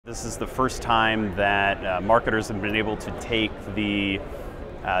This is the first time that marketers have been able to take the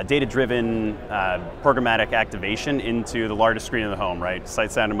data-driven programmatic activation into the largest screen in the home, right?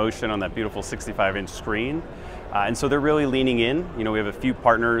 Sight, sound, and motion on that beautiful 65-inch screen. And so they're really leaning in. We have a few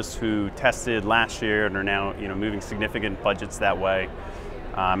partners who tested last year and are now moving significant budgets that way.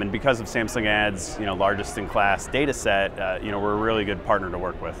 And because of Samsung Ads, largest in class data set, we're a really good partner to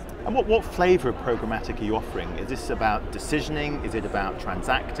work with. And what flavor of programmatic are you offering? Is this about decisioning? Is it about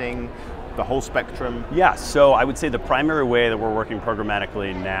transacting? The whole spectrum? Yeah, so I would say the primary way that we're working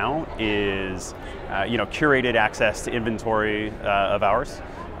programmatically now is curated access to inventory of ours.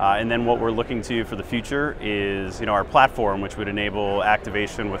 And then what we're looking to for the future is our platform, which would enable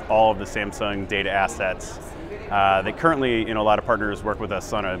activation with all of the Samsung data assets. That currently, a lot of partners work with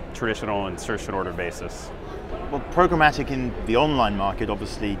us on a traditional insertion order basis. Well, programmatic in the online market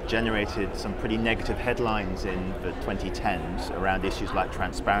obviously generated some pretty negative headlines in the 2010s around issues like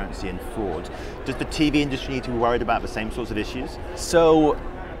transparency and fraud. Does the TV industry need to be worried about the same sorts of issues? So,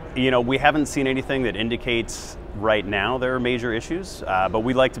 we haven't seen anything that indicates right now there are major issues, but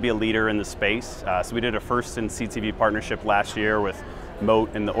we'd like to be a leader in the space. So we did a first in CTV partnership last year with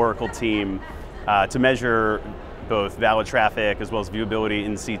Moat and the Oracle team to measure both valid traffic as well as viewability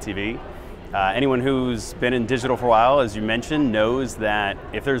in CTV. Anyone who's been in digital for a while, as you mentioned, knows that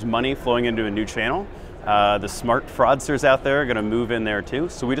if there's money flowing into a new channel, the smart fraudsters out there are going to move in there too.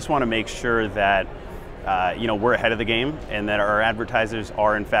 So we just want to make sure that we're ahead of the game and that our advertisers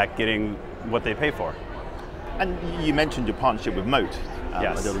are in fact getting what they pay for. And you mentioned your partnership with Moat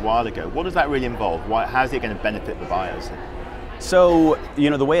Yes. a little while ago. What does that really involve? How's it going to benefit the buyers? So,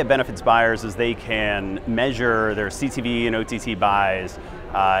 the way it benefits buyers is they can measure their CTV and OTT buys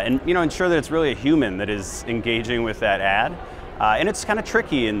and, ensure that it's really a human that is engaging with that ad. And it's kind of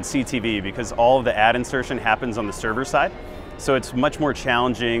tricky in CTV because all of the ad insertion happens on the server side. So it's much more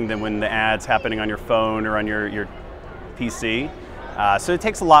challenging than when the ad's happening on your phone or on your PC. So it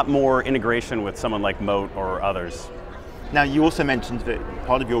takes a lot more integration with someone like Moat or others. Now, you also mentioned that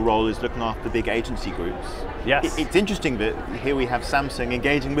part of your role is looking after big agency groups. Yes. It's interesting that here we have Samsung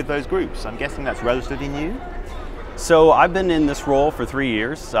engaging with those groups. I'm guessing that's relatively new? So I've been in this role for 3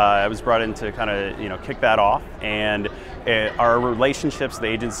 years. I was brought in to kind of kick that off, and our relationships with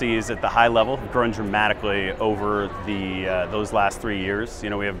agencies at the high level have grown dramatically over those last 3 years.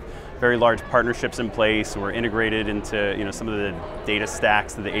 We have very large partnerships in place, and we're integrated into some of the data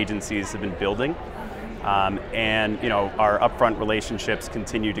stacks that the agencies have been building. And our upfront relationships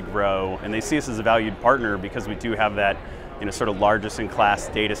continue to grow, and they see us as a valued partner because we do have that sort of largest in class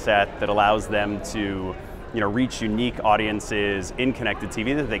data set that allows them to reach unique audiences in connected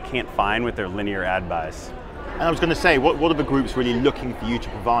TV that they can't find with their linear ad buys. And I was going to say, what are the groups really looking for you to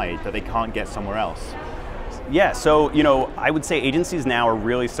provide that they can't get somewhere else? Yeah, so I would say agencies now are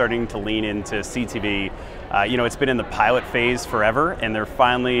really starting to lean into CTV. It's been in the pilot phase forever, and they're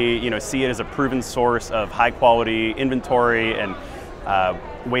finally see it as a proven source of high quality inventory and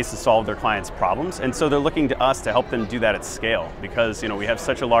ways to solve their clients' problems. And so they're looking to us to help them do that at scale because we have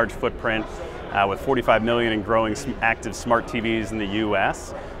such a large footprint with 45 million and growing active smart TVs in the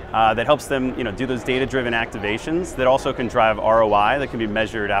US. That helps them do those data-driven activations that also can drive ROI that can be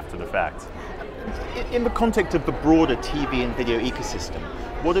measured after the fact. In the context of the broader TV and video ecosystem,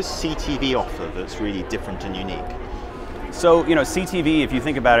 what does CTV offer that's really different and unique? So, CTV, if you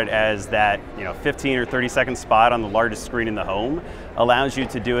think about it as that 15 or 30-second spot on the largest screen in the home, allows you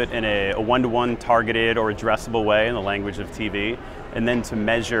to do it in a one-to-one targeted or addressable way in the language of TV, and then to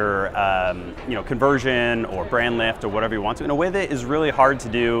measure conversion or brand lift or whatever you want to in a way that is really hard to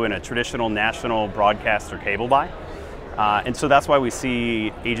do in a traditional national broadcast or cable buy. And so that's why we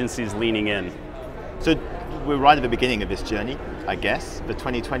see agencies leaning in. So we're right at the beginning of this journey, I guess. The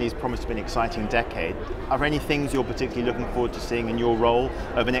 2020s promised to be an exciting decade. Are there any things you're particularly looking forward to seeing in your role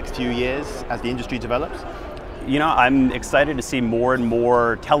over the next few years as the industry develops? I'm excited to see more and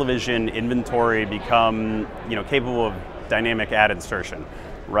more television inventory become, capable of dynamic ad insertion,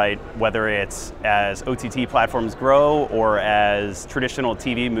 right? Whether it's as OTT platforms grow or as traditional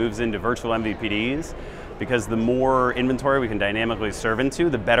TV moves into virtual MVPDs, because the more inventory we can dynamically serve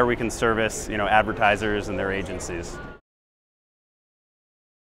into, the better we can service, advertisers and their agencies.